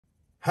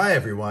Hi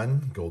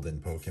everyone, Golden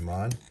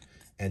Pokemon,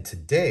 and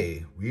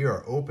today we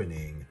are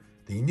opening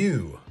the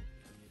new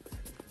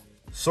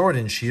Sword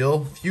and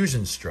Shield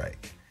Fusion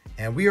Strike,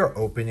 and we are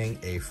opening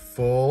a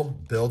full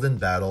Build and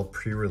Battle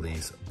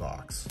pre-release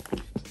box.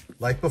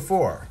 Like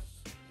before,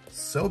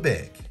 so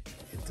big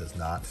it does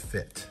not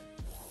fit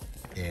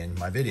in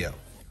my video.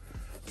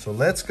 So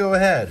let's go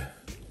ahead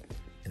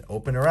and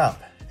open her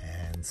up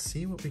and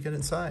see what we get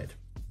inside.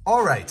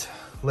 All right,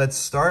 let's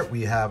start.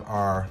 We have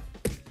our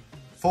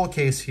full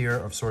case here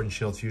of Sword and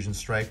Shield Fusion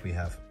Strike. We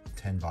have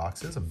 10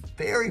 boxes. I'm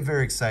very,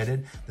 very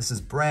excited. This is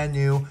brand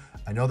new.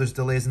 I know there's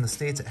delays in the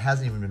States. It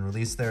hasn't even been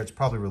released there. It's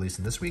probably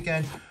releasing this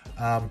weekend.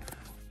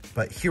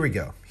 But here we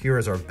go. Here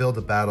is our Build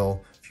a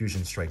Battle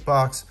Fusion Strike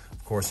box.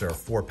 Of course, there are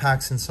 4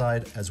 packs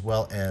inside, as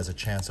well as a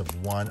chance of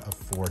 1 of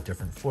 4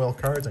 different foil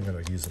cards. I'm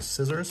gonna use the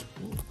scissors.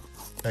 Ooh.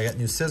 I got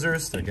new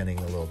scissors. They're getting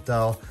a little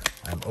dull.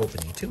 I'm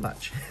opening too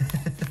much.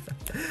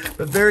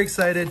 But very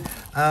excited.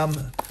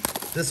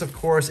 This, of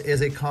course, is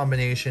a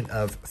combination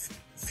of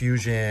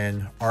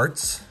fusion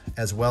arts,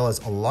 as well as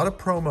a lot of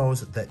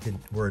promos that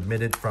were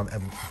admitted from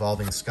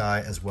Evolving Sky,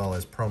 as well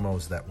as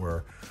promos that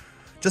were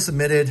just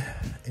admitted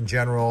in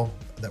general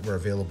that were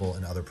available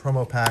in other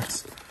promo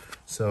packs.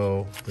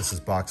 So this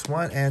is box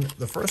 1, and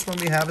the first one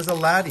we have is a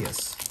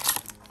Latias.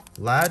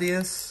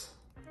 Latias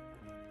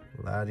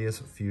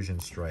Fusion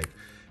Strike.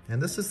 And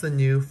this is the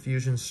new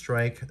Fusion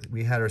Strike.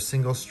 We had our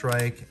Single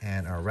Strike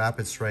and our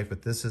Rapid Strike,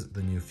 but this is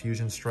the new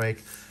Fusion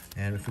Strike.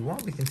 And if we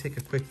want, we can take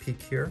a quick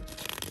peek here.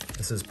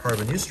 This is part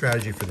of a new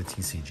strategy for the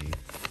TCG.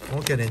 I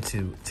won't get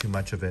into too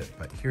much of it,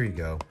 but here you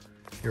go.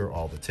 Here are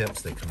all the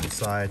tips. They come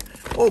inside.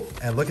 Oh,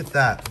 and look at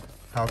that.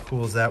 How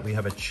cool is that? We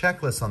have a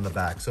checklist on the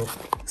back. So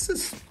this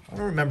is, I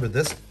don't remember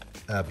this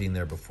being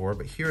there before,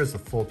 but here is the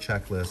full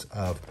checklist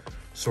of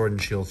Sword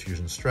and Shield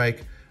Fusion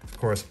Strike. Of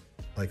course,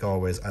 like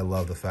always, I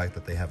love the fact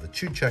that they have the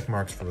 2 check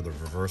marks for the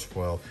reverse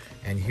foil.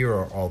 And here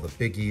are all the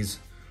biggies.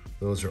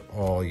 Those are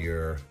all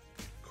your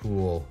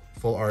cool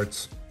full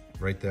arts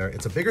right there.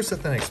 It's a bigger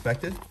set than I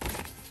expected.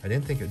 I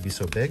didn't think it would be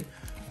so big.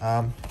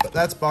 But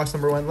that's box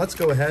number 1. Let's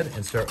go ahead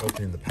and start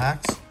opening the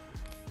packs.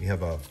 We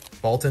have a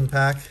Bolton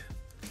pack.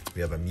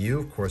 We have a Mew.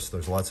 Of course,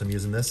 there's lots of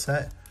Mews in this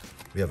set.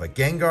 We have a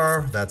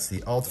Gengar. That's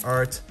the alt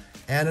art.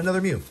 And another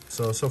Mew.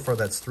 So far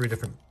that's 3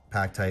 different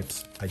pack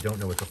types. I don't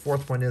know what the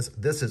 4th one is.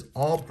 This is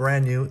all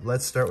brand new.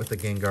 Let's start with the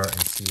Gengar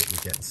and see what we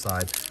get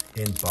inside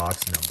in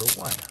box number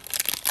 1.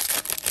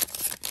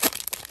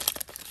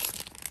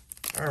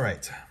 All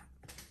right.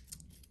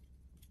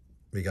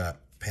 We got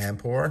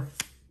Pampor,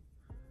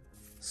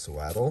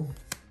 Swaddle,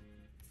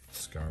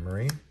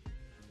 Skarmory,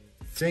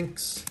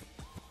 Jinx,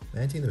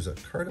 Mantine, there's a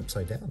card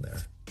upside down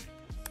there,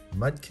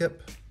 Mudkip,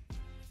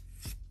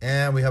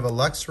 and we have a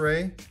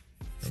Luxray.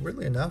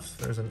 Weirdly enough,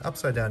 there's an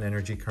upside down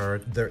energy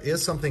card. There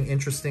is something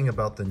interesting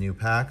about the new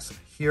packs.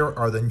 Here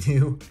are the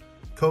new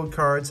code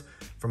cards.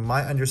 From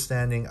my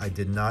understanding, I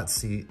did not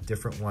see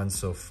different ones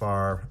so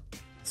far.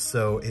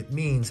 So it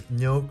means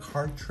no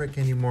card trick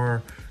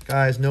anymore.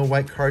 Guys, no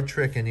white card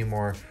trick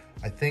anymore.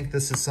 I think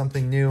this is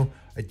something new.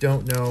 I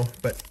don't know,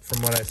 but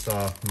from what I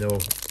saw, no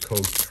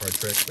code card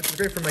trick, which is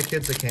great for my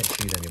kids that can't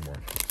cheat anymore.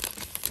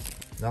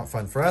 Not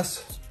fun for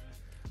us.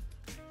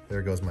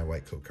 There goes my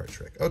white code card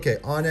trick. Okay,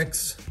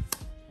 Onyx,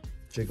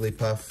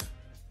 Jigglypuff,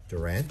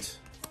 Durant,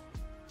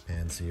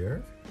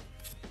 Pansear,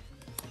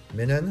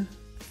 Minun.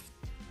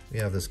 We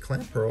have this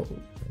Clamperl.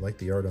 I like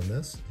the art on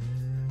this.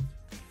 And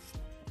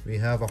we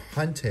have a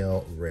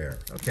Huntail rare.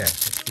 Okay,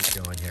 let's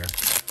keep going here.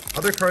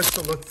 Other cards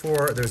to look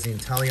for, there's the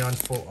Inteleon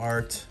full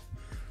art.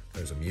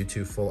 There's a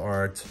Mewtwo full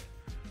art.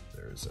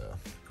 There's a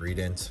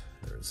Greedent.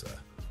 There's a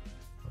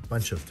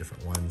bunch of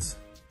different ones.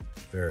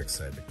 Very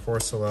excited.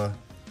 Corsola,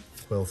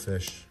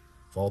 Quillfish,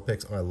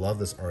 Vulpix. Oh, I love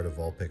this art of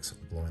Vulpix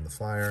blowing the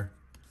fire.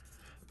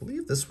 I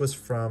believe this was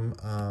from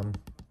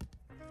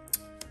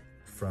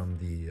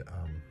the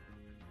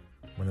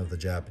one of the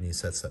Japanese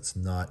sets that's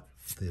not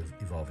the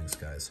Evolving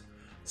Skies.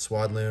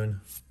 Swadloon.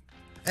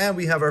 And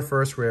we have our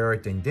first rare,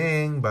 ding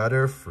ding,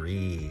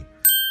 Butterfree.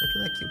 Look at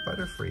that cute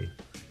Butterfree.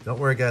 Don't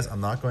worry guys, I'm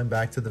not going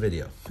back to the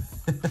video.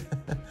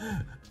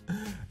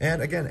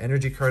 And again,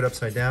 energy card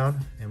upside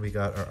down. And we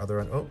got our other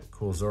one, oh,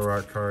 cool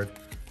Zoroark card.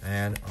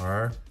 And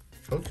our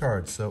code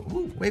card. So,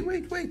 ooh,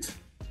 wait.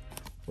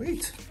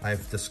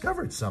 I've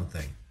discovered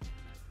something.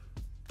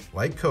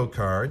 White code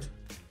card,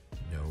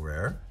 no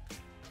rare.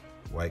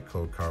 White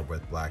code card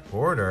with black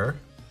border,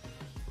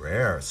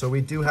 rare. So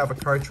we do have a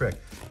card trick.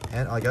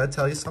 And I gotta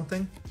tell you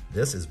something,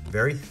 this is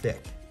very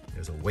thick.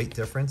 There's a weight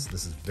difference.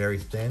 This is very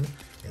thin.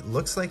 It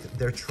looks like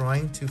they're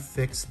trying to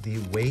fix the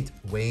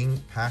weighing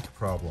pack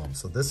problem.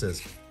 So this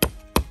is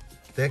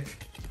thick.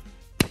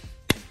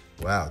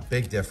 Wow,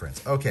 big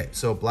difference. Okay,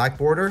 so black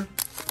border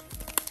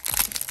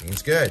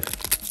means good.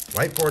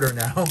 White border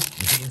now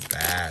means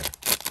bad.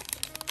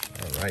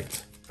 All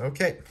right,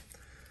 okay.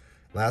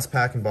 Last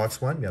pack in box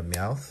 1, we have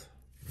Meowth,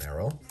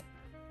 Meryl,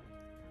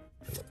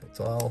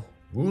 Philippatal,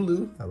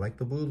 Wooloo. I like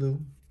the Wooloo.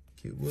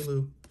 Cute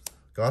Wooloo.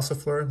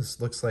 Gossifleur.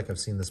 This looks like I've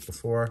seen this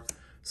before.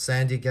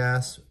 Sandy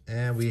Gas.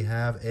 And we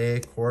have a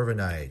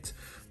Corviknight.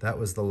 That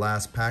was the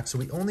last pack. So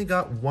we only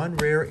got one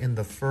rare in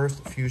the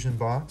first Fusion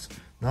box.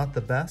 Not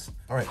the best.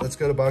 All right, let's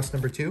go to box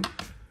number 2.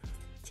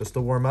 Just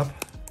to warm up.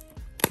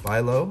 Buy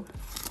low,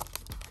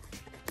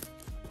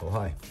 pull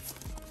high.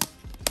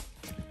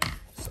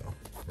 So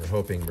we're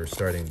hoping we're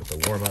starting with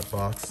the warm-up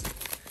box.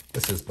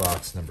 This is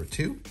box number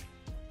 2,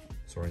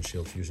 Sword and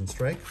Shield Fusion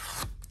Strike.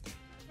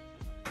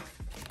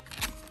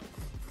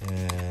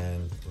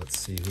 And let's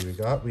see who we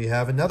got. We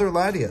have another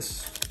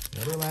Latias.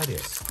 Another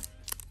Latias.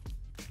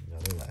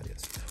 Another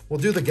Latias. We'll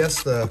do the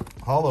guess the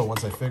holo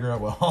once I figure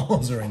out what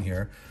holos are in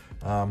here.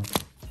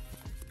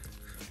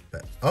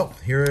 Oh,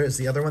 here is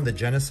the other one, the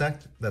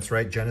Genesect. That's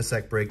right,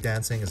 Genesect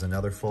Breakdancing is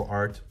another full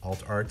art,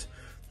 alt art,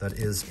 that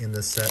is in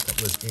the set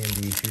that was in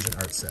the Fusion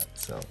Art set.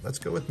 So let's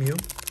go with Mew.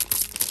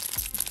 Let's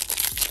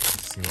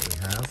see what we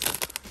have.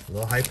 A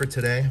little hyper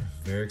today.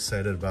 Very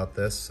excited about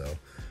this, so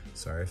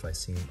sorry if I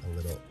seem a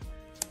little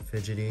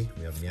fidgety.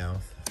 We have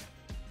Meowth,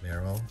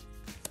 Marill.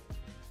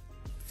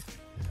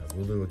 We have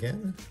Wooloo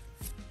again.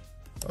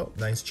 Oh,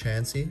 nice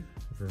Chansey,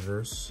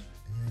 reverse.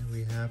 And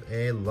we have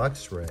a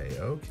Luxray,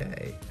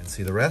 okay. And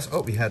see the rest?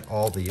 Oh, we had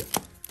all the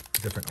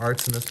different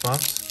arts in this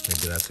box.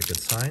 Maybe that's a good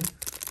sign.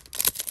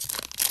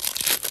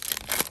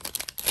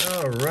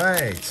 All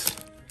right.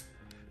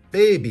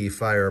 Baby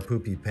Fire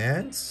Poopy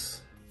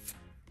Pants,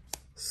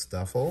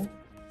 Stuffle,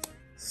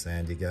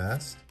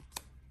 Sandygast,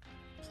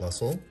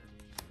 Plusle,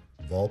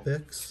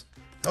 Vulpix.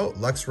 Oh,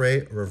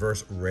 Luxray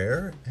Reverse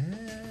Rare.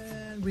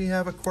 And we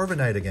have a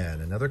Corviknight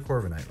again, another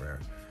Corviknight Rare.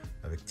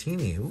 A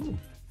Victini, ooh.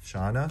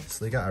 Shauna,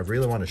 Sliga, I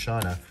really want a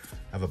Shauna.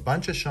 I have a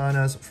bunch of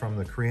Shaunas from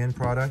the Korean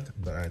product,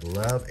 but I'd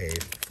love a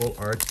full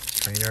art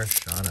trainer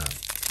Shauna.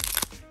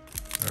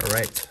 All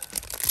right.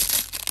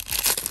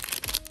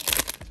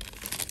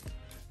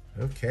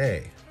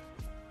 Okay.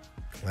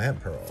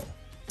 Clamperl.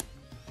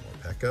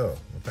 Morpeko.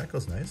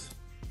 Morpeko's nice.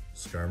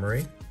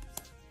 Skarmory.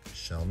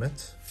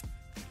 Shelmet.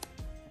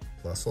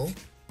 Plusle.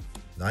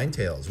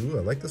 Ninetales. Ooh,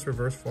 I like this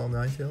reverse fall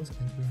Ninetales.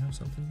 And do we have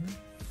something here?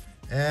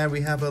 And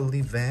we have a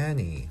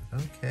Leavanny.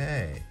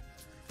 Okay.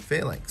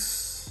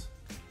 Phalanx.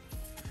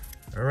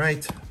 All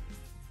right.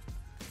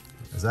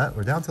 Is that,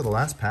 we're down to the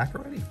last pack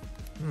already?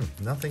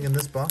 Nothing in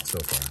this box so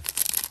far.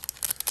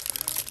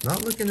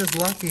 Not looking as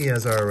lucky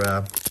as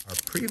our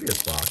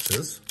previous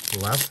boxes. The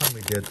last time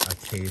we did a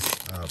case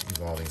of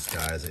Evolving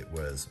Skies, it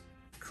was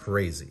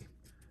crazy.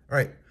 All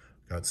right.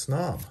 Got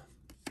Snom.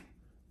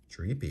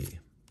 Dreepy.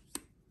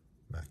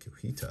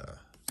 Makuhita.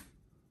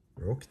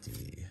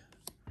 Rokti.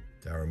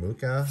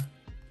 Darumaka.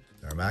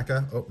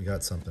 Oh, we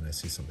got something. I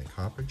see something.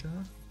 Copperjaw.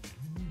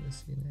 Oh, I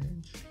see an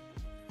edge.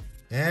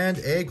 And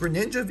a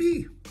Greninja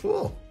V.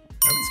 Cool.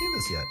 Haven't seen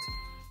this yet.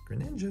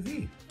 Greninja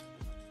V.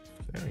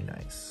 Very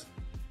nice.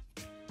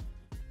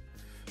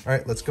 All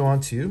right, let's go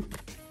on to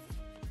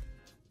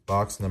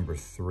box number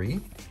 3.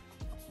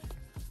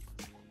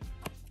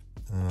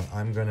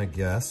 I'm going to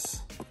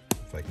guess,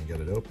 if I can get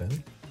it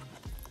open,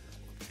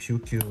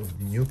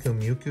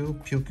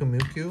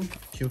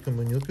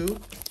 Pyukumuku.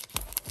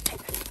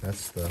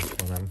 That's the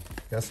one I'm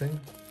guessing,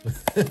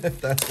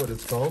 if that's what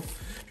it's called.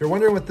 If you're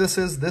wondering what this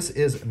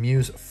is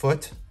Mew's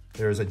foot.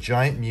 There's a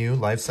giant Mew,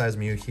 life-size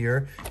Mew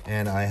here,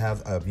 and I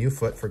have a Mew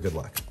foot for good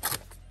luck.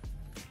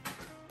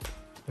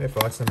 Okay,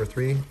 box number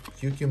 3,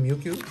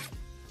 Pyukumuku.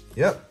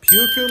 Yep,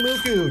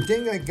 Pyukumuku.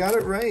 Dang, I got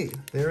it right.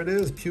 There it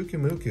is,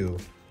 Pyukumuku.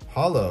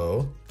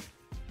 Holo.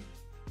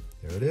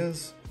 There it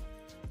is.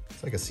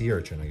 It's like a sea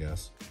urchin, I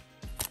guess.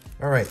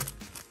 All right,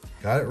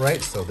 got it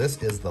right. So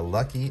this is the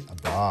lucky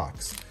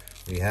box.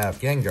 We have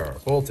Gengar,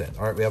 Bolton.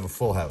 All right, we have a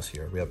full house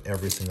here. We have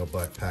every single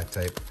black pack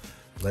type.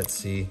 Let's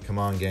see. Come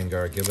on,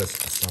 Gengar, give us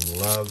some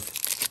love.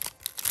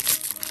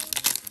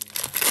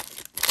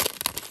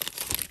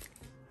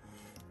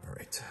 All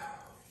right.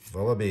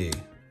 Vullaby.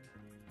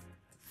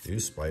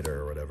 Dew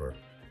Spider or whatever.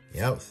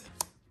 Meowth.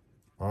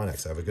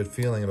 Onix. I have a good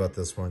feeling about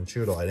this one.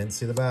 Choodle. I didn't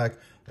see the back.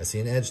 I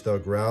see an edge though.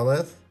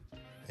 Growlithe.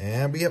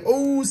 And we have,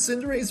 oh,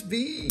 Cinderace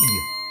V.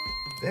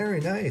 Very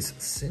nice.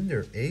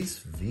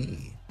 Cinderace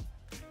V.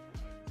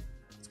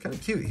 Kind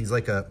of cute. He's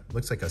like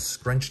looks like a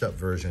scrunched up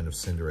version of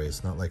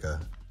Cinderace, not like a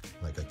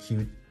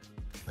cute,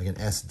 like an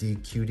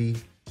SD cutie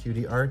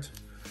art.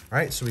 All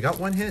right, so we got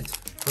one hit,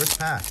 first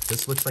pack.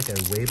 This looks like a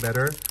way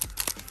better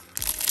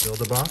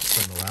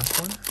Build-A-Box than the last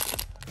one.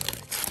 All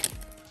right.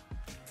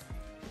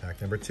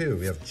 Pack number 2,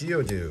 we have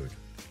Geodude.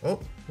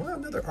 Oh, well,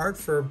 another art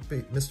for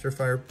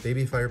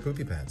Baby Fire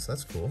Poopy Pants.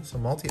 That's cool. So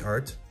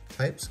multi-art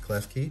types,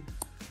 Klefki.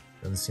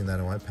 Haven't seen that in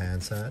a while.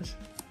 Pansage,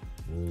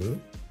 Wooloo.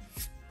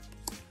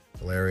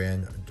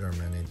 Galarian,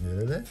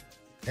 Darmanitan,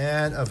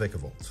 and a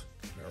Vikavolt.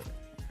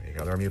 We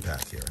got our Mew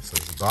pack here. So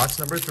this is box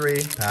number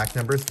 3, pack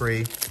number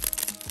 3,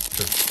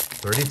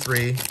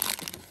 33.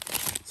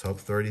 Let's hope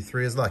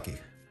 33 is lucky.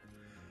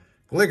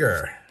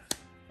 Gligar,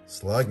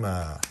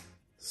 Slugma,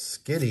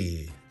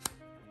 Skitty,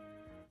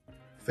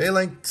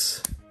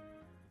 Phalanx,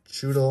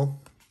 Choodle.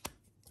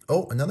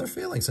 Oh, another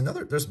Phalanx.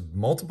 There's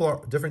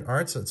multiple different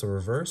arts. It's a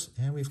reverse.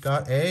 And we've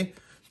got a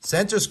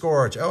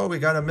Centiskorch. Oh, we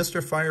got a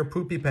Mr. Fire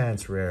Poopy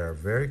Pants rare.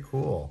 Very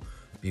cool.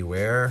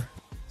 Beware,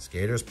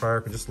 Skaters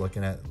Park, we're just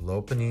looking at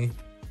Lopunny.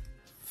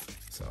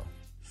 So,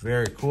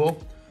 very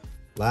cool.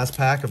 Last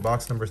pack of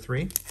box number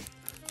 3.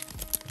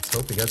 Let's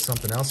hope we get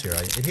something else here.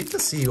 I'd hate to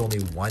see only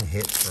one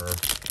hit for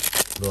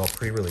a little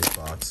pre-release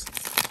box.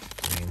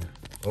 I mean,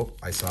 oh,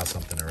 I saw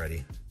something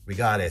already. We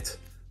got it.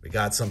 We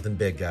got something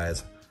big,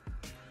 guys.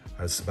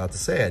 I was about to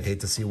say, I'd hate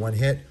to see one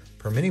hit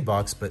per mini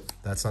box, but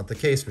that's not the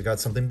case. We got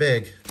something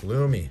big.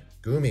 Gloomy,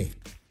 Goomy,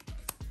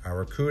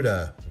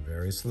 Arrokuda,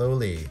 very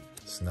slowly.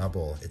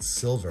 Snubble, it's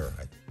silver.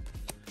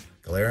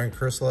 Galarian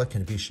Cursula,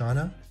 can it be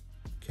Shauna?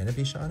 Can it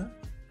be Shauna?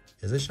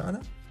 Is it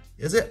Shauna?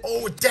 Is it?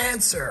 Oh,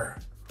 Dancer!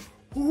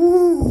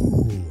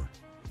 Ooh,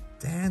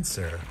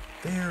 Dancer,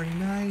 very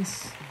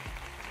nice.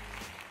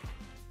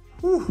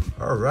 Whew.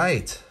 All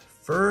right,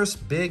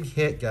 first big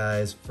hit,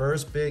 guys.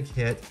 First big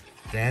hit,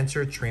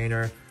 Dancer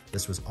Trainer.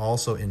 This was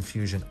also in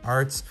Fusion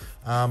Arts.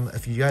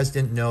 If you guys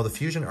didn't know, the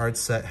Fusion Arts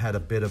set had a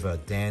bit of a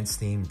dance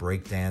theme,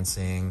 break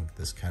dancing,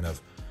 this kind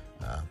of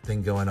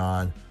thing going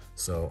on.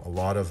 So a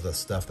lot of the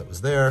stuff that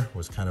was there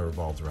was kind of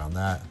revolved around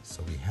that.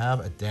 So we have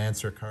a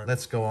Dancer card.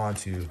 Let's go on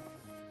to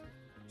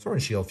Sword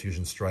and Shield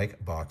Fusion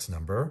Strike box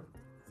number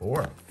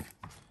 4.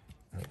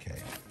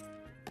 Okay.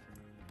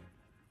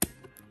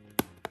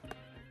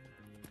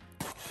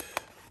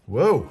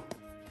 Whoa.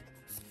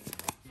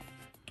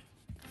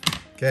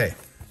 Okay.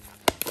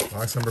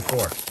 Box number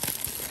 4.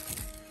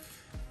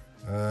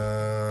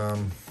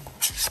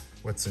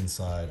 What's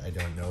inside? I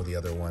don't know the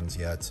other ones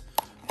yet.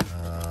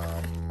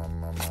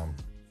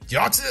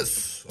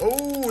 Deoxys!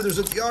 Oh, there's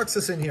a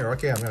Deoxys in here.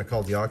 Okay, I'm going to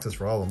call Deoxys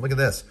for all of them. Look at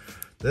this.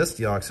 This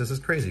Deoxys is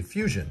crazy.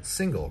 Fusion,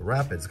 single,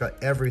 rapid. It's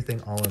got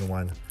everything all in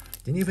one.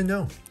 Didn't even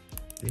know.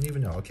 Didn't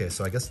even know. Okay,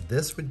 so I guess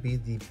this would be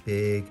the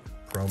big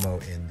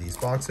promo in these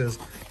boxes.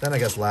 Then I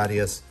guess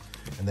Latias,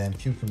 and then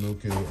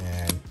Pyukumuku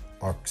and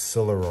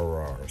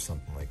Auxiliaroar or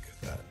something like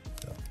that.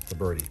 Yeah, the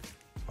birdie.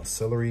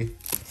 Auxiliary,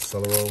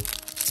 Auxilaro,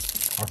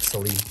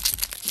 Auxily,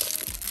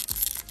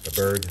 the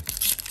bird.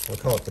 We'll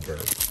call it the bird.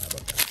 How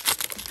about that?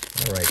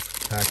 All right,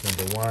 pack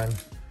number 1.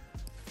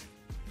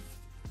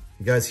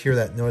 You guys hear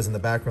that noise in the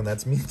background?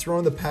 That's me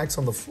throwing the packs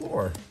on the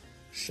floor.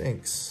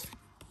 Shinx,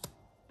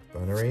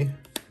 Bunnery,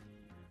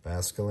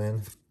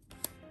 Basculin,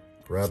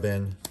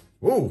 Grubbin.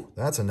 Ooh,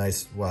 that's a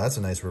nice, wow, that's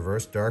a nice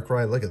reverse.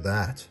 Darkrai, look at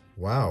that.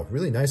 Wow,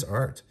 really nice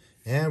art.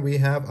 And we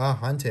have a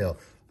Huntail.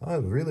 I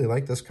really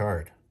like this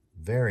card.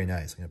 Very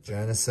nice.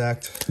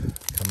 Genesect,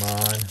 come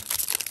on.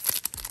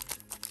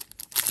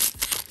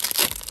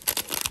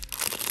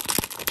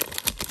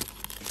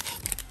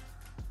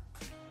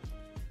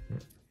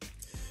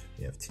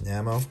 We have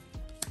Tinamo,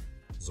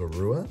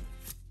 Zorua,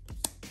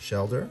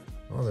 Shelder.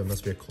 Oh, there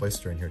must be a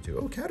Cloyster in here too.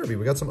 Oh, Caterpie,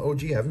 we got some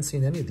OG. I haven't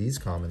seen any of these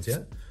commons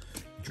yet.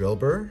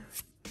 Drillbur,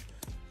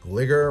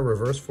 Gligar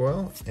reverse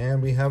foil,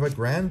 and we have a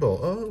Granbull.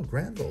 Oh,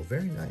 Granbull,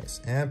 very nice.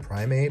 And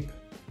Primeape,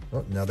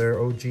 oh, another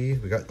OG.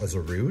 We got a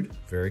Zarude,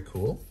 very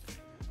cool.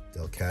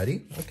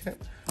 Delcatty, okay.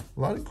 A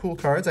lot of cool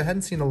cards. I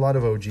hadn't seen a lot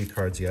of OG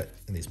cards yet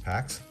in these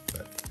packs,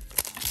 but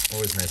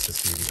always nice to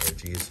see the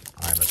OGs.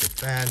 I'm a big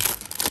fan.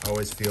 I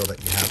always feel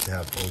that you have to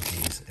have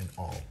OGs in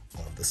all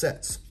of the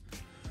sets.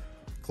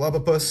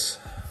 Clobopus,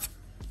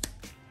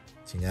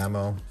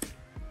 Tinamo,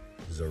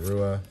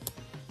 Zorua,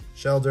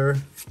 Shelder,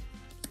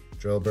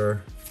 Drillbur,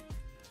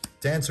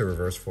 Dancer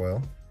reverse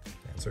foil,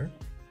 Dancer,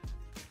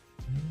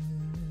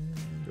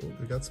 and oh,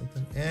 we got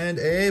something, and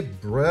a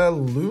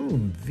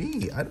Breloom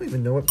V. I don't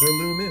even know what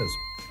Breloom is.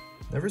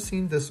 Never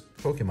seen this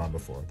Pokemon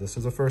before. This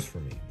is a first for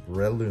me.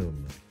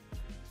 Breloom.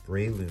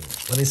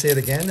 Breloom. Let me say it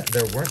again.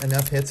 There weren't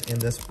enough hits in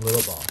this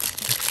little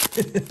box.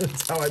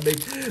 That's how I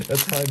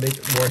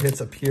make more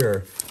hits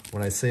appear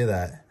when I say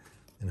that,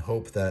 and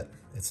hope that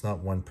it's not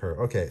one per.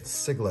 Okay,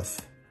 Sigilyph,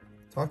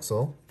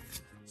 Toxel.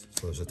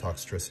 So there's a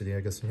Toxtricity,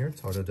 I guess, in here.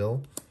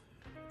 Totodile,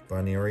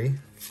 Bunnery,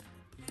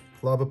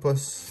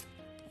 Clobopus,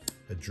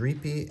 a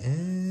Dreepy,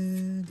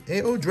 and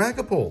a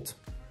Dragapult.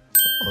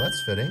 Oh,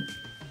 that's fitting.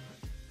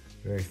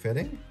 Very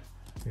fitting.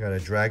 We got a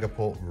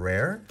Dragapult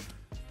rare.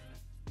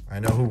 I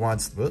know who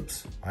wants,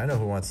 whoops, I know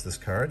who wants this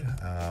card.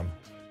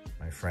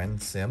 My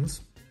friend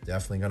Sims,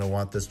 definitely gonna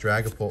want this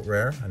Dragapult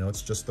rare. I know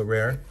it's just the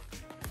rare.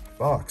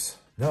 Box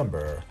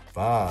number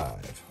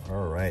 5,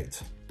 all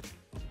right.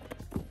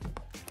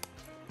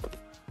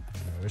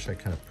 I wish I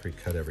kind of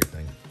pre-cut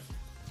everything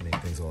to make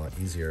things a lot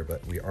easier,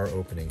 but we are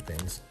opening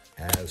things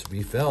as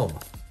we film.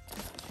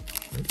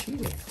 No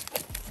cheating.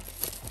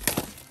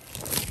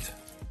 All right.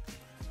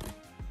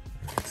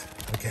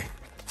 Okay.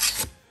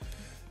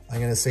 I'm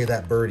gonna say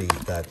that birdie,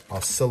 that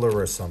Oscillor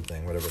or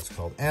something, whatever it's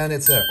called. And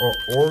it's a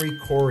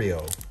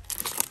Oricorio.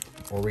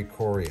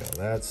 Oricorio,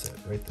 that's it,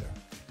 right there.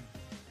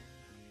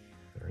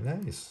 Very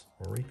nice,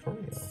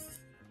 Oricorio.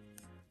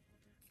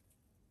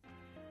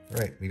 All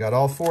right, we got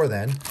all 4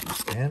 then,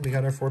 and we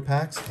got our 4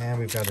 packs, and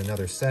we've got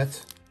another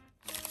set.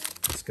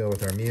 Let's go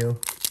with our Mew.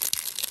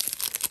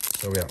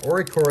 So we have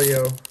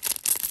Oricorio,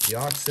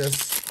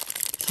 Deoxys,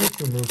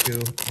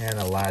 Pyukumuku, and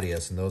a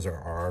Latias, and those are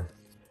our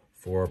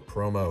 4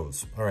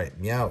 promos. All right,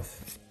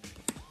 Meowth,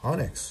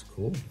 Onyx,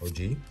 cool,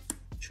 OG,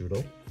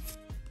 Choodle,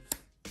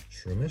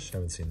 Shroomish,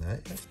 haven't seen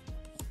that yet.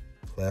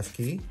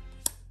 Klefki,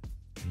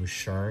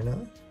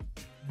 Musharna.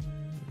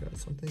 We got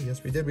something.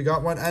 Yes, we did. We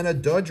got one. And a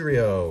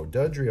Dodrio.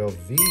 Dodrio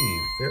V.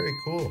 Very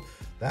cool.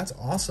 That's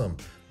awesome.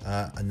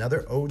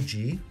 Another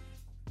OG.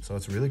 So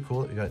it's really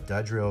cool that we got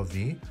Dodrio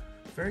V.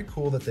 Very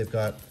cool that they've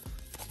got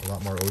a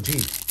lot more OG.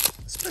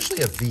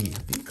 Especially a V.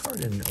 V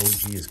card in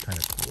OG is kind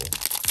of cool.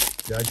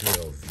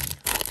 Dodrio V.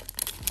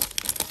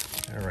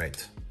 All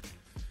right.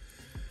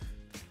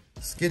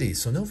 Skitty.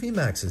 So no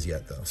VMAXs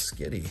yet, though.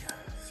 Skitty.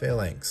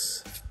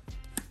 Phalanx.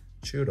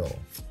 Choodle.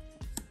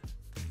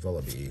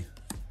 Vullaby.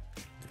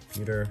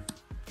 Peter.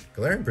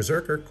 Galarian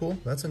Berserker. Cool.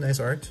 That's a nice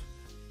art.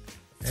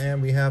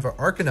 And we have our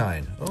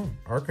Arcanine. Oh,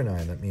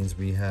 Arcanine. That means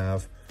we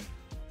have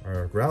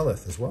our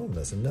Growlithe as well in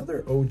this.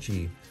 Another OG.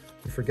 We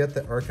forget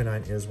that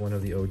Arcanine is one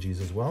of the OGs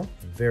as well.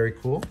 Very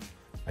cool.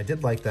 I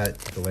did like that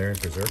Galarian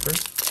Berserker.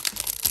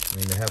 I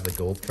mean, they have the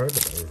gold card,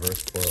 but the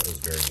reverse foil is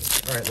very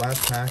neat. All right,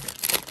 last pack.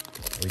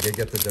 We did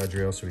get the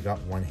Dodrio, so we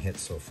got one hit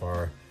so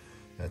far.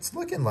 It's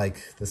looking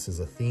like this is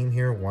a theme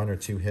here, 1 or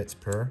 2 hits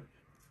per.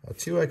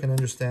 2 I can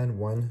understand,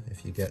 1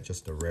 if you get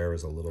just a rare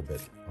is a little bit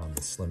on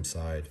the slim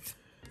side.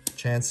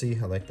 Chansey,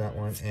 I like that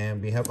one.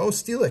 And we have, oh,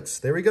 Steelix,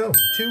 there we go,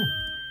 2.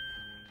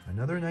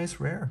 Another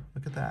nice rare,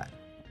 look at that.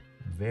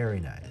 Very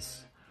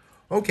nice.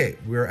 Okay,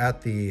 we're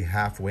at the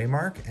halfway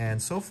mark,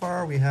 and so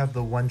far we have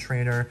the 1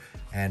 trainer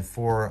and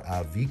 4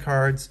 V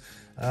cards.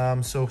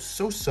 So.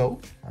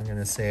 I'm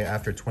gonna say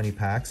after 20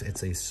 packs,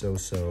 it's a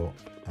so-so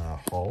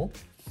haul.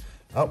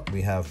 Oh,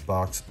 we have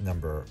box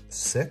number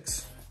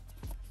 6.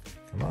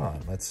 Come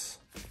on,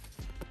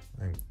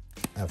 I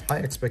have high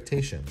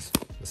expectations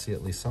to see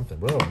at least something.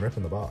 Whoa, I'm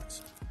ripping the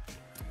box.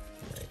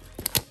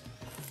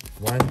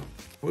 All right.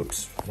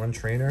 One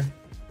trainer.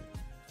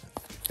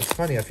 It's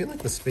funny, I feel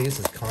like the space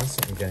is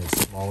constantly getting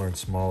smaller and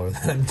smaller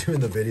that I'm doing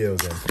the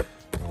videos in.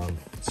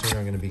 Soon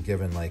I'm gonna be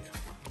given like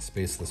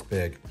space this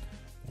big.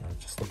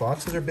 Just the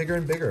boxes are bigger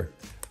and bigger.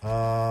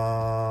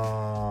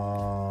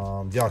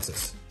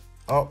 Deoxys.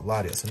 Oh,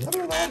 Latios.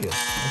 Another Latios.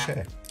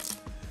 Okay.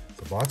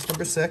 So box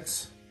number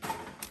 6.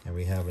 And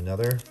we have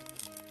another.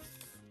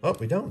 Oh,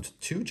 we don't.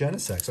 2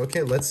 Genesects.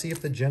 Okay, let's see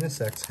if the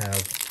Genesects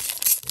have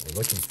what we're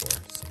looking for.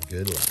 Some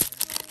good luck.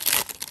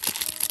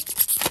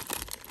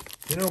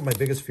 You know, my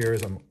biggest fear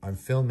is I'm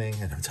filming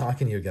and I'm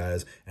talking to you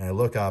guys, and I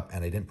look up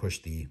and I didn't push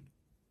the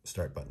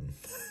start button.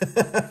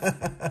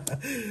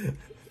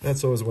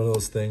 That's always one of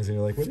those things, and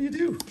you're like, what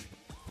do?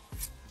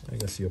 I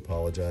guess you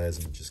apologize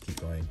and just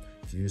keep going.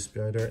 Fuse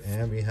Spider,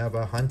 and we have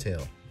a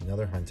Huntail,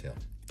 another Huntail.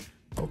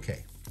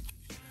 Okay,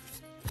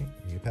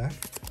 new pack.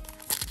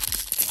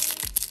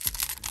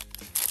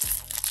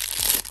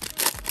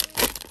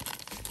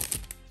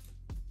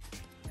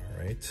 All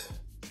right,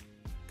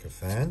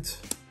 Cafant,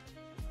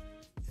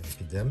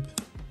 Impidimp,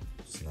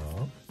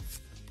 Snow,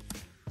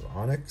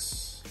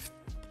 Onyx,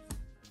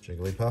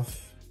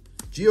 Jigglypuff,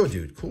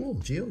 Geodude, cool,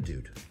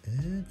 Geodude,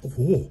 and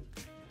oh,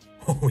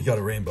 we got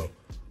a rainbow.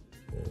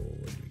 Oh,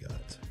 what do we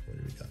got?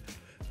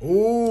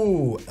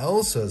 Oh,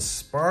 Elsa's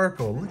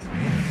Sparkle. Look at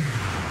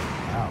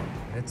that. Wow,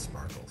 it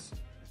sparkles.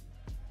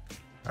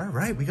 All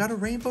right, we got a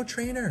rainbow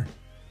trainer.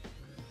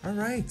 All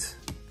right,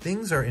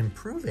 things are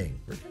improving.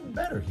 We're getting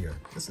better here.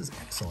 This is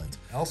excellent.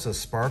 Elsa's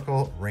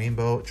Sparkle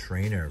Rainbow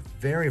Trainer.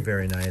 Very,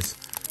 very nice.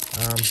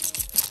 All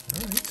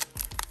right,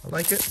 I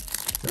like it.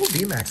 No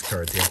VMAX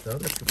cards yet, though.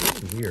 That's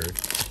really weird.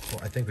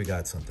 Well, I think we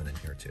got something in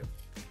here, too.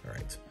 All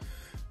right,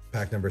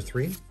 pack number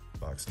 3,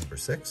 box number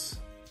 6.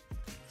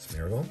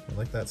 Smeargle, I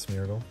like that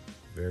Smeargle.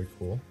 Very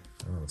cool.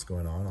 I don't know what's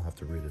going on. I'll have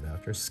to read it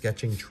after.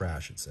 Sketching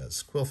Trash, it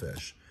says.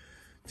 Quillfish,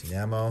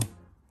 Tinamo,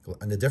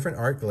 and a different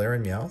art,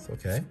 Galarian Meowth.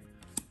 Okay.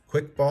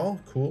 Quick Ball,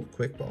 cool.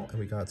 Quick Ball, and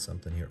we got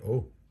something here.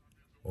 Oh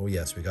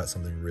yes, we got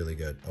something really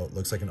good. Oh, it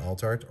looks like an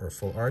alt art or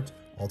full art.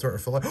 Alt art or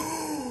full art.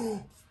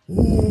 Oh,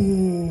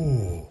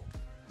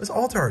 it's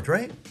alt art,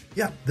 right?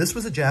 Yeah, this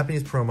was a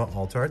Japanese promo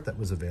alt art that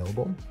was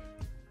available,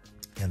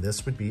 and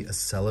this would be a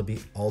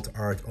Celebi alt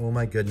art. Oh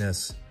my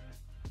goodness.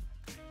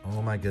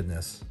 Oh my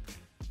goodness.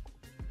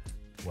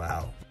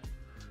 Wow.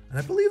 And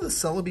I believe the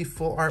Celebi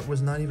full art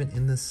was not even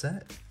in this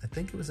set. I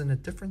think it was in a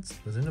different,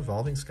 was it in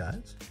Evolving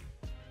Skies?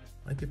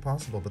 Might be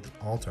possible, but the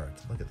alt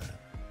art, look at that.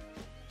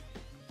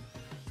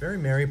 Very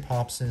Mary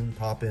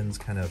Poppins,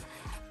 kind of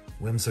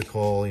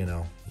whimsical, you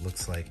know,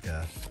 looks like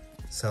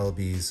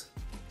Celebi's,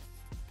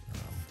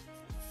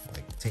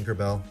 like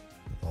Tinkerbell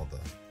with all the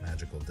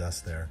magical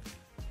dust there.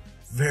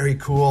 Very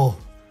cool.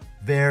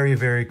 Very,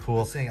 very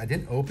cool. Saying I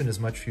didn't open as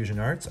much Fusion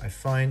Arts. I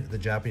find the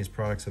Japanese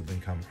products have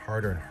become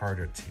harder and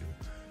harder to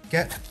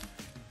get,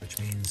 which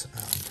means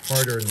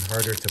harder and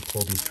harder to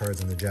pull these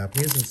cards in the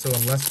Japanese, and so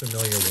I'm less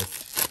familiar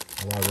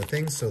with a lot of the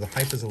things, so the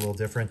hype is a little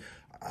different.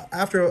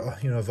 After,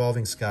 you know,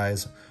 Evolving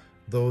Skies,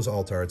 those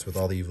alt arts with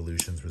all the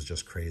evolutions was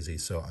just crazy,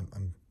 so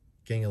I'm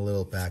getting a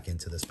little back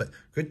into this, but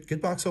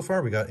good box so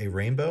far. We got a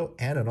rainbow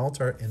and an alt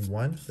art in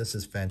one. This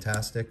is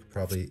fantastic.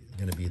 Probably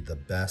going to be the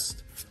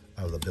best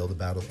of the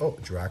Build-A-Battle. Oh,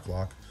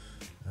 Dracloak.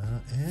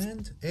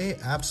 And a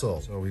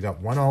Absol. So we got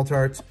 1 alt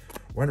art,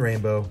 1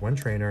 rainbow, 1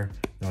 trainer,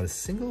 not a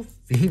single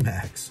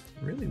VMAX.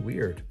 Really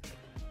weird.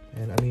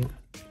 And I mean,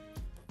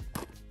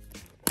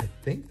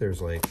 think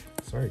there's like,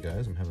 sorry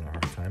guys, I'm having a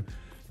hard time.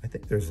 I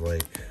think there's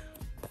like,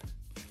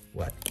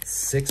 what,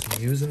 6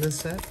 Mews in this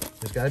set?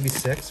 There's gotta be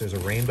 6. There's a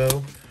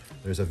rainbow,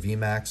 there's a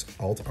VMAX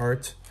alt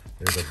art,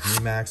 there's a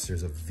VMAX,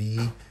 there's a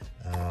V,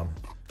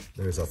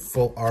 there's a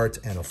full art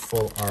and a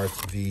full art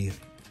V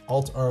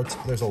alt art.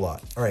 There's a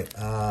lot. All right,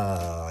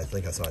 I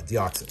think I saw it.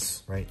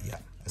 Deoxys, right? Yeah,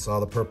 I saw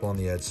the purple on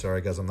the edge.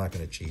 Sorry guys, I'm not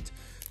gonna cheat.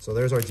 So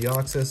there's our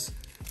Deoxys,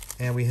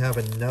 and we have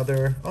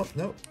another, oh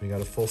no, we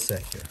got a full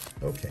set here.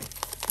 Okay.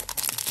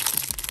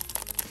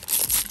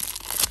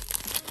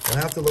 I'll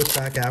have to look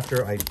back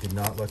after. I did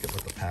not look at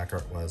what the pack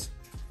art was,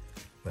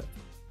 but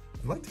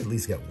I'd like to at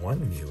least get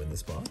 1 Mew in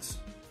this box.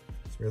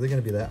 It's really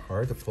gonna be that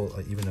hard to pull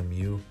even a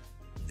Mew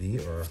V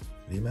or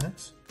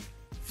VMAX.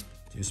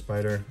 Dew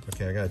Spider.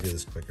 Okay, I gotta do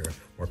this quicker.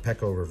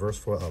 Morpeko reverse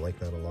foil. I like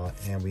that a lot.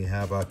 And we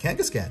have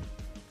Kangaskhan.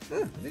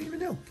 I didn't even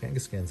know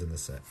Kangaskhan's in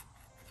this set.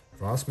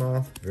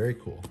 Frostmoth. Very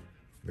cool.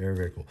 Very,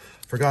 very cool.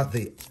 Forgot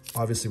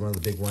obviously one of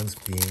the big ones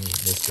being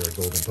Mr.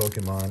 Golden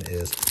Pokemon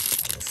is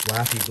a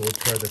Flappy gold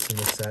card that's in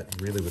this set.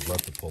 Really would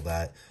love to pull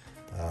that.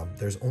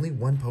 There's only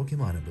 1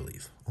 Pokemon, I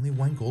believe. Only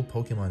 1 gold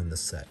Pokemon in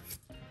this set,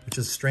 which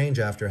is strange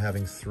after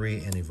having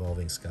 3 in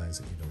Evolving Skies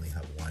that you'd only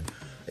have 1.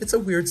 It's a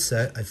weird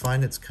set. I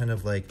find it's kind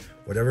of like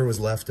whatever was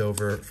left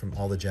over from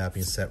all the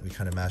Japanese set, we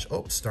kind of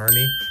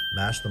Starmie,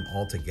 mash them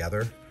all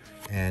together,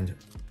 and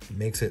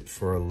makes it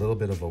for a little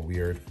bit of a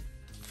weird,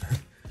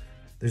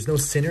 there's no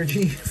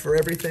synergy for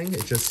everything.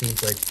 It just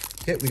seems like,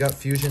 okay, we got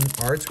fusion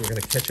arts, we're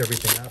gonna catch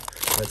everything up.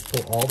 Let's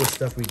pull all the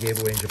stuff we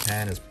gave away in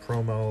Japan as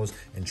promos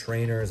and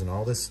trainers and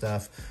all this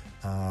stuff.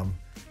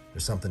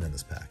 There's something in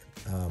this pack.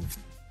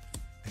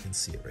 I can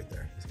see it right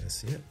there. You guys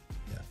see it?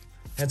 Yeah.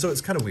 And so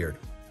it's kind of weird.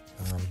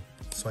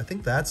 So I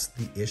think that's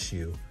the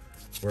issue,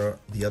 where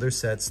the other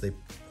sets, they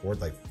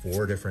poured like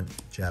 4 different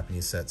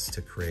Japanese sets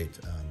to create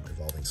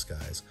Evolving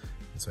Skies.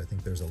 And so I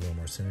think there's a little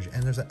more synergy.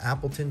 And there's an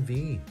Appleton V.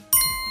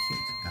 Cute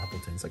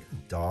Appleton. It's like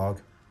a dog,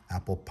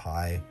 apple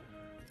pie,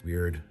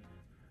 weird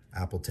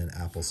Appleton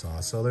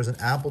applesauce. So there's an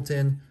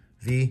Appleton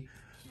V.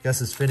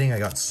 Guess it's fitting. I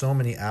got so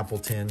many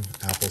Appleton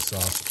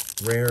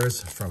applesauce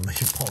rares from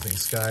Evolving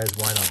Skies.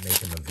 Why not make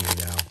them a V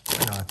now?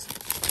 Why not?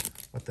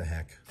 What the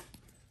heck?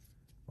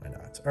 Why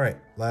not? All right,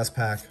 last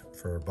pack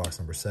for box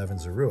number 7.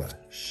 Zorua,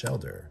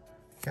 Shelder,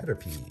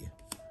 Caterpie,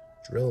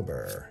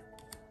 Drillbur,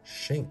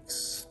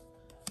 Shinx,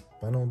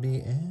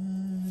 Bunnelby,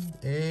 and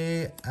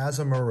a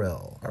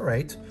Azumarill. All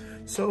right,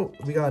 so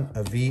we got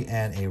a V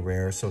and a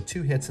rare, so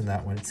 2 hits in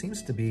that one. It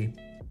seems to be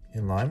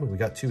in line, but we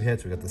got 2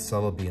 hits. We got the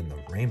Celebi and the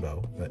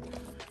Rainbow, but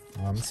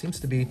it seems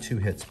to be 2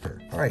 hits per.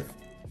 All right,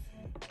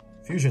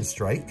 Fusion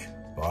Strike,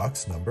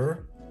 box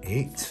number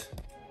 8.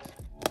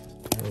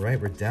 All right,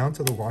 we're down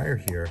to the wire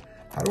here.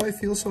 How do I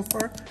feel so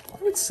far?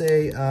 I would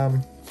say,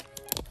 from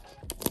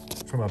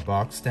a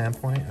box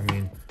standpoint, I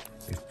mean,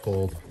 we've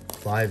pulled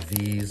 5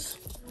 Vs,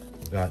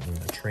 we've gotten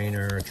a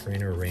trainer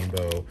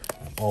rainbow,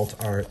 alt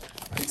art.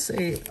 I'd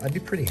say I'd be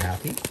pretty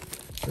happy.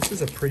 This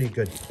is a pretty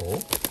good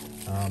pull.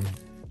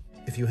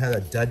 If you had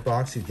a dud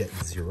box, you'd get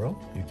 0.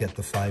 You'd get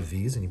the 5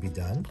 Vs and you'd be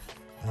done.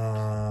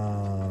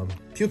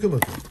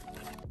 Pyukumuku.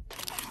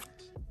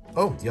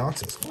 Oh,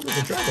 Deoxys. Oh, there's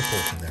a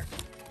Dragapult in there.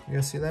 You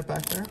guys see that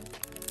back there?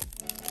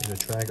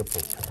 There's a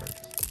Dragapult card.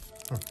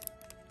 Huh.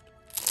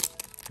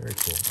 Very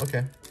cool.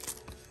 Okay.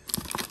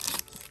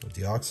 So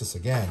Deoxys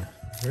again,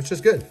 which is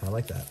good. I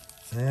like that.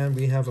 And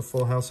we have a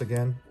full house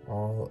again,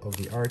 all of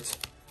the art.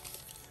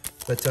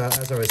 But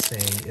as I was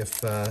saying,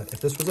 if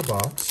this was a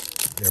box,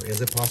 there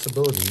is a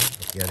possibility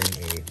of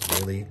getting a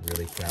really,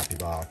 really crappy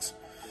box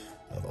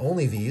of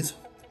only Vs.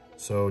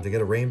 So to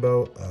get a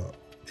rainbow,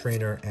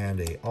 trainer, and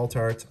a alt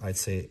art, I'd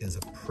say is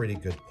a pretty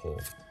good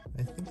pull.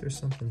 I think there's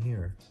something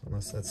here,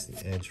 unless that's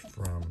the edge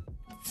from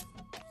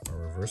our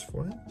reverse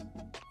foil.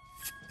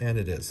 And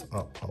it is.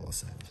 Oh,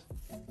 Holosand.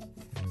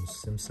 There's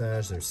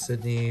Simsage, there's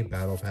Sydney,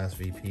 Battle Pass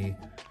VP.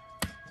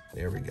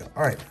 There we go.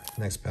 All right,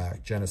 next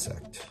pack,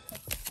 Genesect.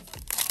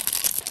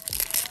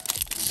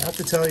 I have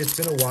to tell you, it's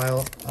been a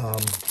while.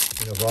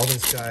 In Evolving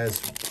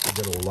Skies, I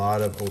did a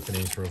lot of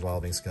openings for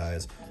Evolving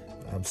Skies.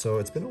 So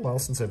it's been a while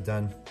since I've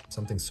done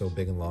something so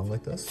big and long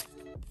like this.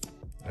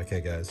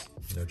 Okay, guys,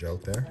 no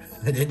joke there.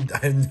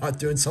 I'm not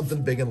doing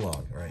something big and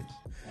long, all right?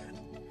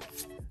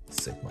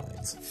 Sick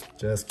minds.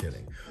 Just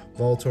kidding.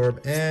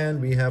 Voltorb,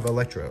 and we have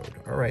Electrode.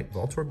 All right,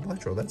 Voltorb,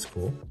 Electrode, that's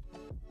cool.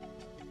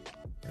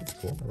 That's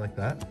cool, I like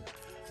that.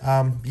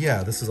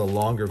 Yeah, this is a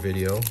longer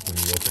video when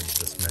you open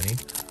this many.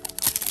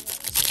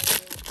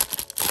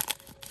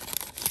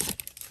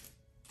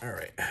 All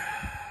right,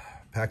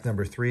 pack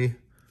number 3.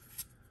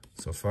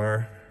 So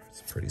far,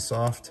 it's pretty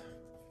soft.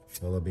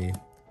 Willoughby,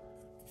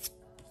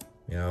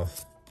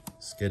 Meowth,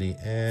 Skitty,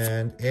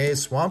 and a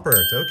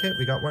Swampert. Okay,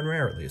 we got 1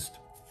 rare at least.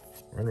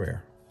 1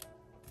 rare.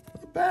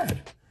 Not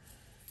bad.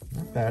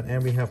 Not bad.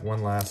 And we have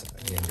 1 last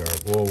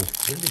Gengar. Whoa,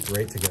 wouldn't it be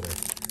great to get a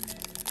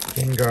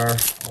Gengar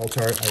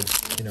Altart?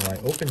 I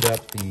opened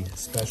up the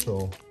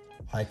special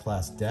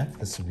high-class deck.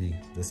 This would be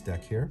this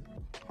deck here.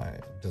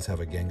 It does have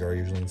a Gengar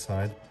usually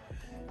inside.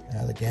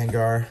 The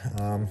Gengar,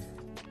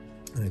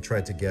 And I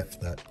tried to get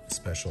that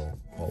special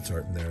alt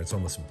art in there. It's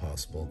almost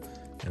impossible.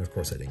 And of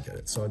course I didn't get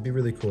it. So it'd be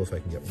really cool if I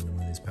can get one of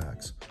these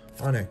packs.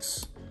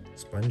 Onyx,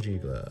 Spongy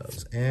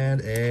Gloves,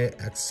 and a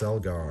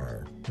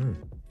Excelgar.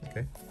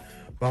 Okay.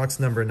 Box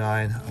number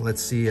 9.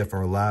 Let's see if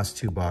our last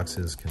 2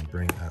 boxes can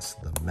bring us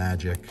the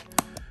magic.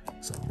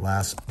 So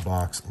last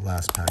box,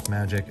 last pack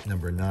magic.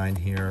 Number 9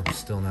 here,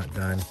 still not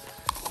done.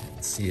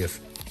 Let's see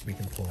if we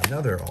can pull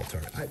another alt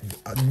art.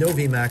 No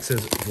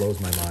VMAXs blows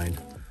my mind.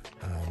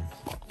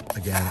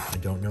 Again, I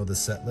don't know the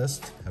set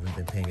list. Haven't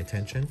been paying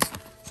attention.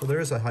 So there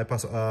is a high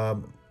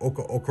possibility.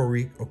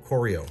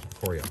 Oricorio.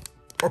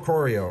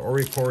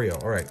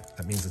 All right,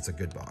 that means it's a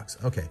good box.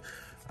 Okay.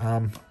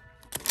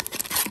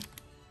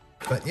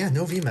 But yeah,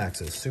 no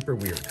VMAXs. Super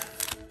weird.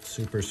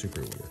 Super, super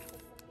weird.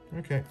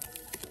 Okay.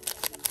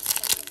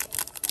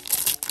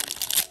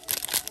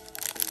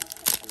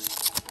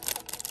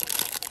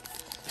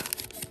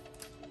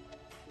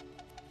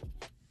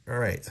 All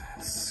right,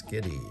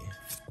 Skitty.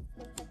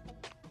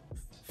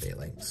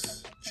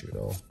 Phalanx,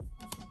 Choodle,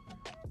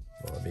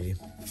 Wallaby,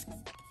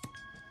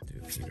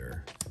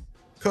 Peter,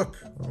 Cook,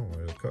 oh,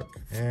 there's a Cook,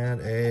 and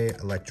a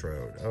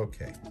Electrode.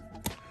 Okay.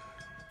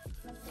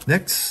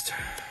 Next,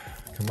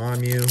 come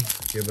on, Mew,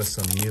 give us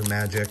some Mew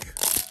magic.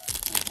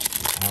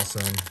 Be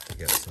awesome to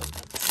get some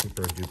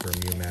super duper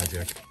Mew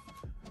magic.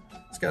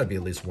 It's got to be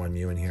at least one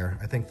Mew in here.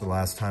 I think the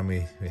last time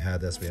we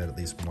had this, we had at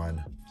least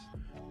one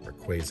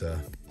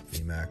Rayquaza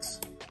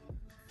VMAX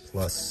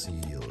plus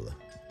Seal.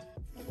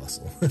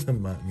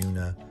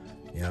 Muna,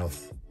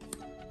 Meowth,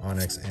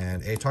 Onyx,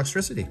 and a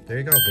Toxtricity. There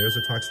you go. There's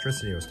a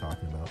Toxtricity I was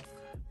talking about.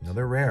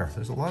 Another rare.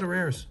 There's a lot of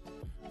rares.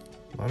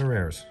 A lot of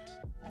rares.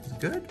 Is it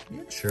good?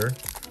 Yeah, sure.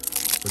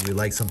 Would we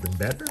like something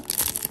better?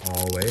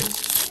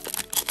 Always.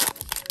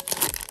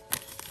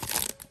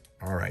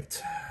 All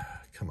right.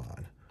 Come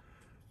on.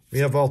 We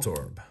have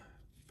Voltorb,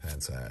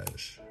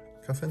 Pansage,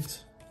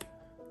 Cuffant,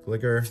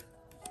 Gligar,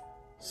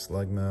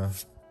 Slugma,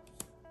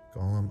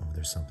 Golem. Oh,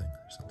 there's something.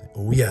 There's something.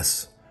 Oh,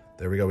 yes.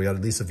 There we go. We got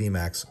at least a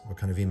VMAX. What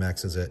kind of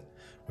VMAX is it?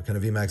 What kind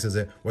of VMAX is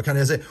it? What kind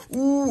is it?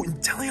 Ooh,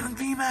 Inteleon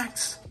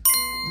VMAX.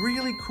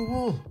 Really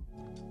cool.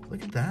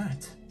 Look at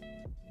that.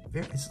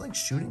 It's like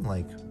shooting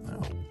like, I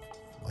don't know,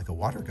 like a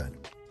water gun.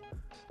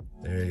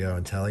 There you go.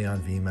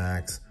 Inteleon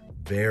VMAX.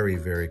 Very,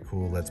 very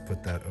cool. Let's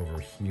put that over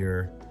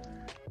here.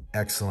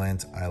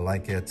 Excellent. I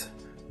like it.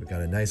 We've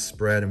got a nice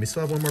spread, and we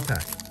still have one more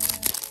pack.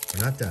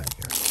 We're not done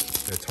here.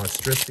 We've got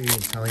Toxtricity,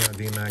 Inteleon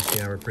VMAX.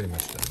 Yeah, we're pretty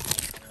much done.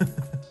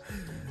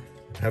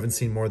 Haven't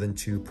seen more than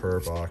 2 per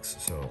box,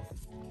 so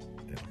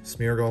yeah.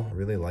 Smeargle, I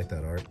really like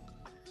that art.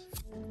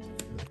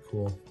 Really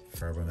cool.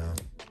 Carvanha,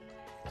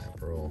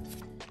 Pearl.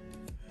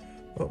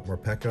 Oh, more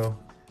Pekko.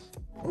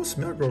 Oh,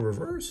 Smeargle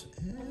reverse.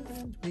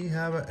 And we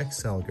have an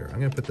Excelgar. I'm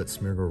going to put that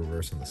Smeargle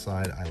reverse on the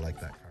side. I like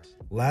that card.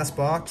 Last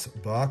box,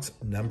 box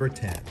number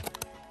 10.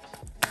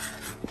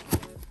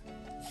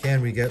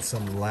 Can we get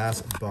some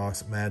last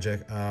box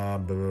magic?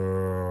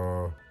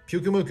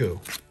 Pyukumuku.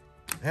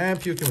 And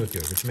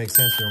Pyukumuku, which makes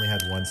sense. We only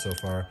had 1 so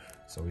far,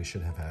 so we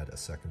should have had a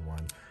second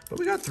one. But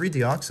we got 3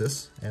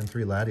 Deoxys and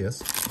 3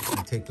 Latias.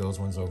 We take those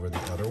ones over the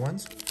other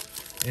ones.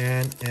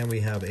 And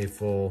we have a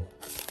full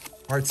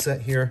art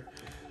set here.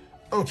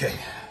 Okay.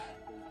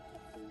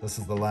 This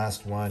is the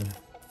last one.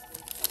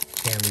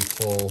 Can we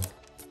pull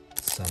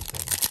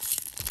something?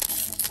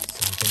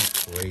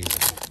 Something crazy.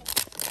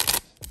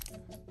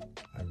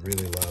 I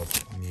really love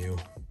Mew.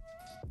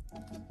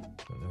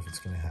 Don't know if it's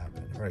going to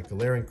happen. All right,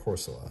 Galarian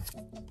Corsola.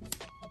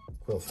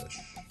 Quillfish,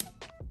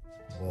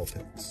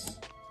 Vulpix,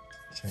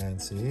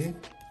 Chansey,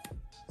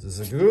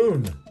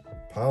 Zigzagoon,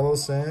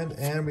 Palossand,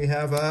 and we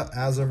have a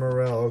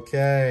Azumarill.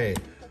 Okay,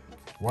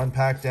 1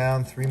 pack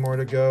down, 3 more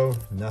to go.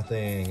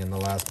 Nothing in the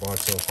last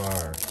box so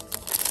far.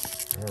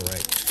 All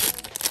right,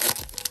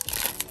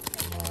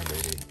 come on,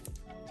 baby.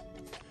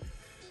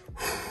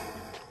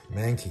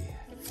 Mankey,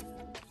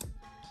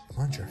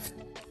 Plunger,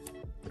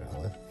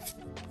 Growlithe,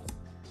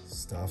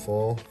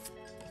 Stuffle,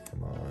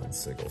 come on,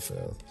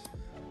 Siglefith.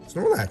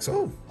 Snorlax,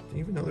 oh, didn't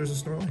even know there's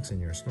a Snorlax in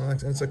here.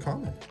 Snorlax, and it's a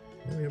common.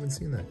 Oh, we haven't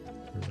seen that.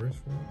 Reverse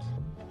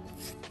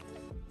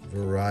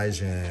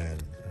Verizon.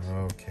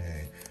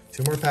 Okay.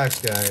 2 more packs,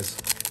 guys.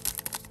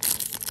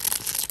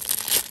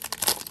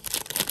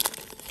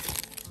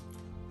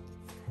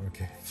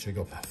 Okay,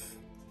 Jigglypuff.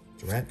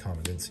 Durant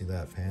common, didn't see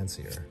that.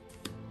 Pansear.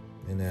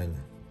 And then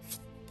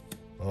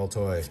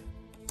Baltoy.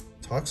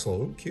 Toxel,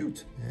 oh,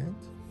 cute. And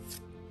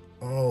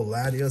oh,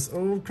 Latias.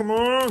 Oh, come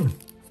on.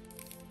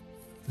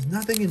 There's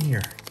nothing in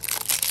here.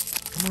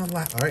 Come on,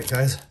 all right,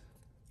 guys.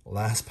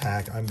 Last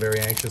pack. I'm very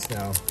anxious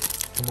now.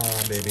 Come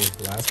on, baby.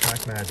 Last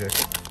pack magic.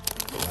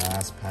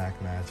 Last pack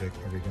magic.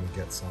 Are we going to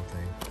get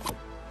something?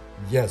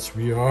 Yes,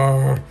 we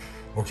are.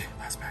 Okay,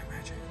 last pack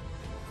magic.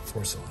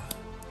 Corsola.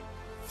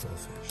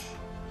 Quillfish.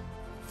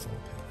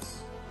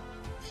 Vulpix.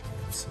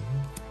 Chansey.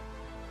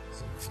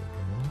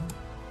 Zigzagoon.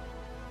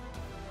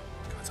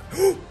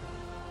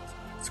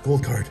 It's a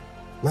gold card.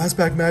 Last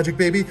pack magic,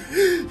 baby.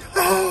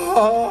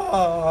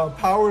 Ah,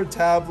 power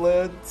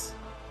tablet.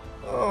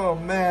 Oh,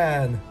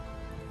 man.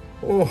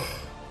 Oh,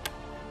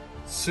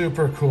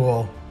 Super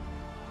cool.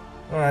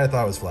 All right, I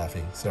thought it was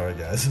fluffy. Sorry,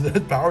 guys.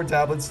 The power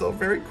tablet's still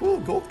very cool.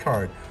 Gold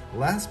card.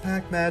 Last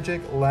pack magic,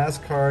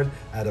 last card.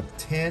 Out of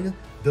 10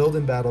 build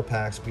and battle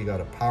packs, we got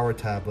a power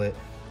tablet.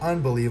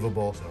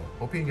 Unbelievable. So,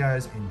 hope you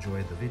guys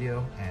enjoyed the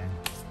video and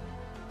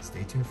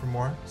stay tuned for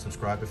more.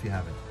 Subscribe if you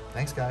haven't.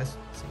 Thanks, guys.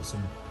 See you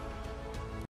soon.